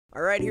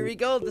All right, here we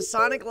go. The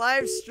Sonic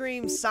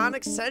Livestream,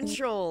 Sonic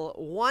Central.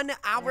 1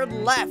 hour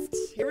left.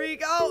 Here we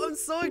go. I'm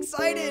so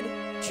excited.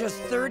 Just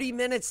 30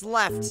 minutes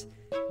left.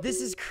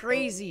 This is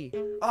crazy.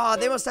 Oh,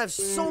 they must have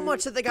so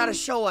much that they gotta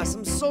show us.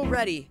 I'm so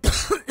ready.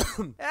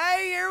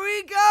 Hey, here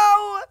we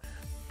go.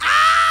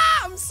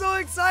 Ah, I'm so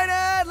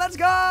excited. Let's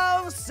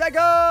go.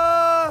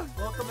 Sega.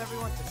 Welcome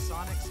everyone to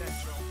Sonic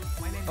Central.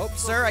 My name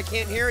is Sir, I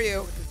can't hear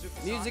you.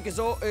 Music is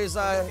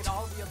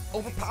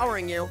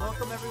overpowering you.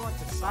 Welcome everyone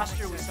to Last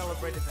year we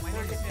celebrated the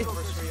 30th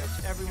anniversary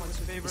of everyone's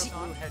favorite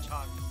blue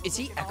hedgehog. Is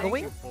he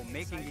echoing? For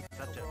making it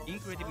such an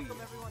incredible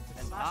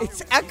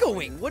It's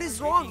echoing. What is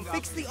wrong?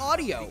 Fix the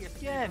audio.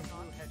 Again,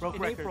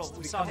 in April,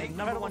 we saw the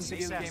 #1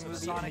 video game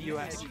movie in the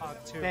US,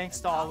 thanks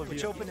to all of you,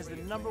 which opened as the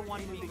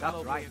 #1 movie That's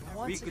globally. right.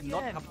 We could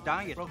not have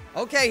done it.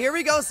 Okay, here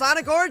we go.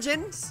 Sonic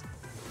Origins.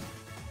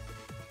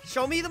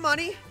 Show me the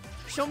money.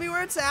 Show me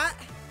where it's at.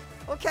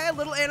 Okay,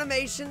 little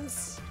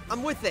animations.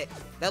 I'm with it.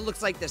 That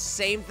looks like the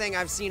same thing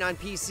I've seen on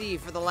PC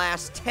for the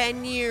last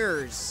 10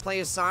 years. Play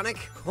as Sonic?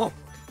 Oh,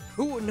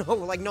 who would know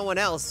like no one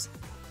else?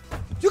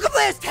 You can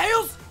play as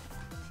Tails!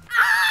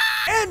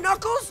 Ah! And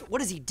Knuckles?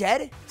 What, is he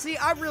dead? See,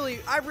 I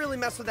really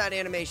mess with that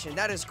animation.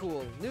 That is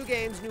cool. New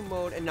games, new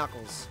mode, and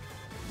Knuckles.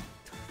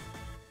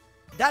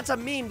 That's a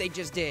meme they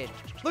just did.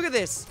 Look at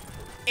this.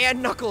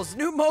 And Knuckles.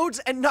 New modes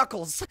and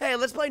Knuckles. Hey,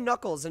 let's play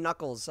Knuckles and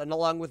Knuckles, and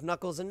along with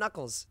Knuckles and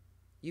Knuckles.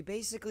 You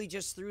basically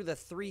just threw the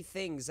 3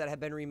 things that have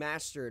been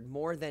remastered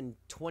more than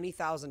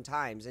 20,000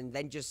 times and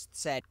then just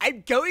said,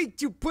 I'm going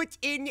to put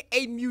in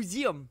a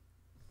museum.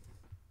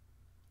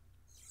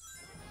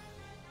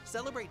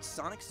 Celebrate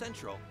Sonic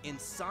Central in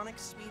Sonic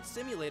Speed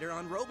Simulator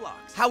on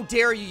Roblox. How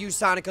dare you use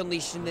Sonic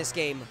Unleashed in this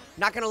game?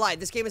 Not gonna lie,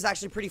 this game is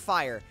actually pretty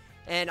fire.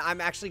 And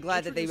I'm actually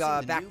glad that they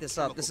backed this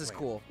up. This is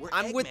cool.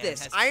 I'm with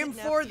this. I am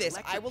for this.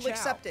 I will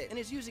accept it. And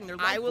is using their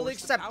I will life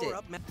force to accept it. power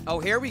up Oh,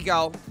 here we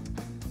go.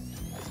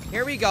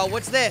 Here we go.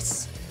 What's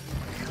this?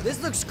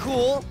 This looks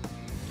cool.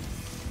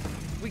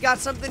 We got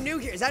something new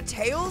here. Is that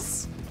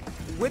Tails?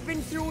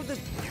 Whipping through the...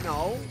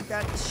 No,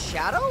 that's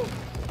Shadow?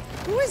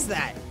 Who is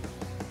that?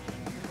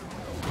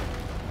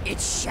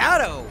 It's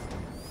Shadow.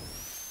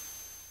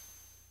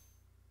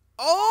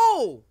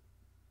 Oh!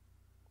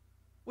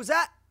 Was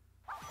that...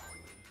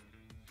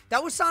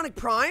 That was Sonic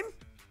Prime?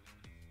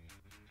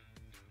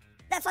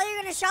 That's all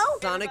you're gonna show?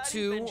 Sonic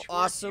 2,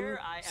 awesome.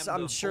 So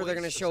I'm sure they're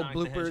gonna show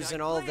bloopers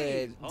and all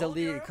the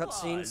deleted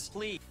cutscenes.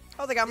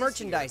 Oh, they got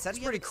merchandise. That's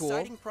pretty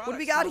cool. What do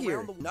we got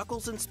here?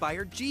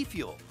 Knuckles-inspired G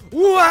Fuel.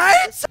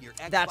 What? Your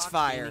That's Xbox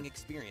fire. gaming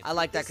experience. I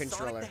like that This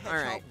controller. Sonic the All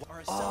right. Hedgehog are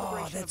a Oh,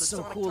 celebration of that's the so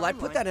Sonic cool. I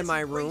put timeline that in as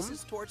my it room,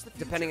 races towards the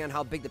future. depending on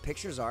how big the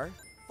pictures are.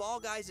 Fall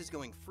Guys is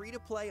going free to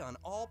play on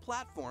all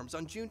platforms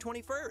on June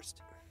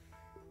 21st.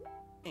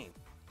 We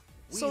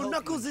So hope you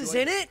Knuckles is enjoy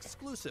in this it?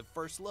 Exclusive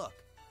first look.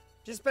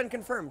 Just been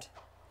confirmed.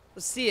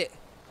 Let's see it.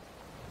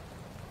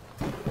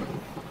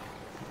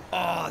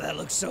 Oh, that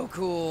looks so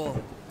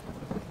cool.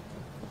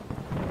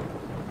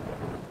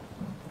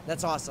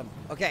 That's awesome.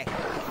 Okay.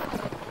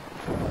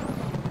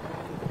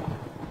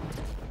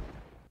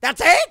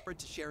 That's it? Forward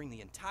to sharing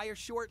the entire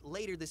short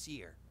later this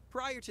year,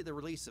 prior to the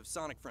release of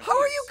Sonic Frontiers. How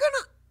are you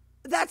gonna...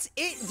 That's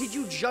it? Did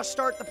you just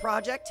start the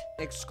project?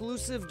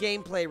 Exclusive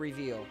gameplay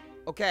reveal.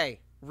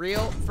 Okay.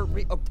 Real for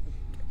real. Oh.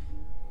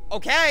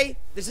 Okay.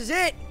 This is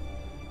it.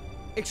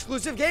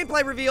 Exclusive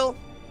gameplay reveal.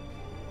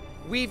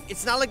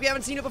 It's not like we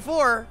haven't seen it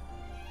before.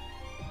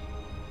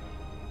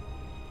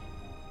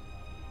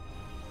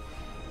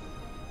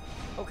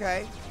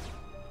 Okay.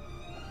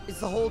 Is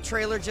the whole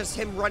trailer just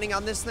him running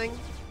on this thing?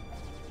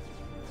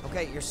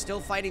 Okay, you're still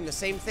fighting the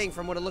same thing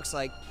from what it looks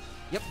like.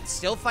 Yep,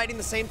 still fighting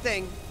the same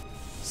thing.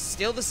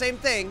 Still the same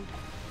thing.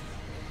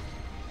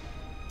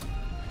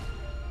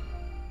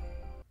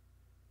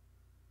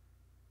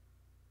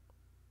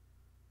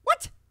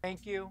 What?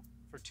 Thank you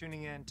for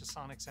tuning in to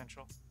Sonic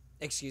Central.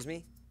 Excuse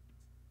me?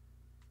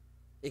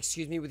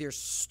 Excuse me with your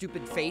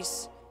stupid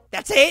face?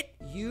 That's it?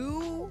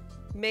 You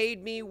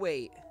made me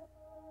wait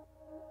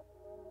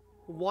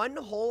 1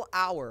 whole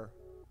hour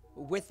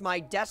with my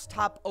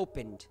desktop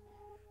opened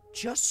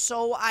just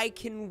so I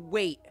can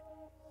wait.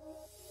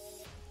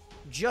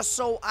 Just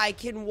so I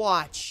can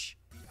watch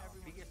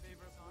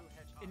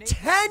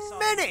 10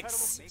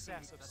 minutes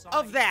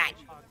of that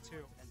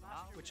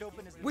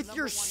with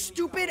your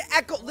stupid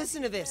echo.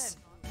 Listen to this.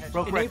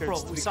 In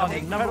April, we saw the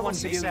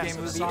 #1 video game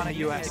movie in the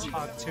US,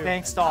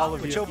 thanks to all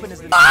of you, which opened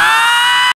as the... Ah!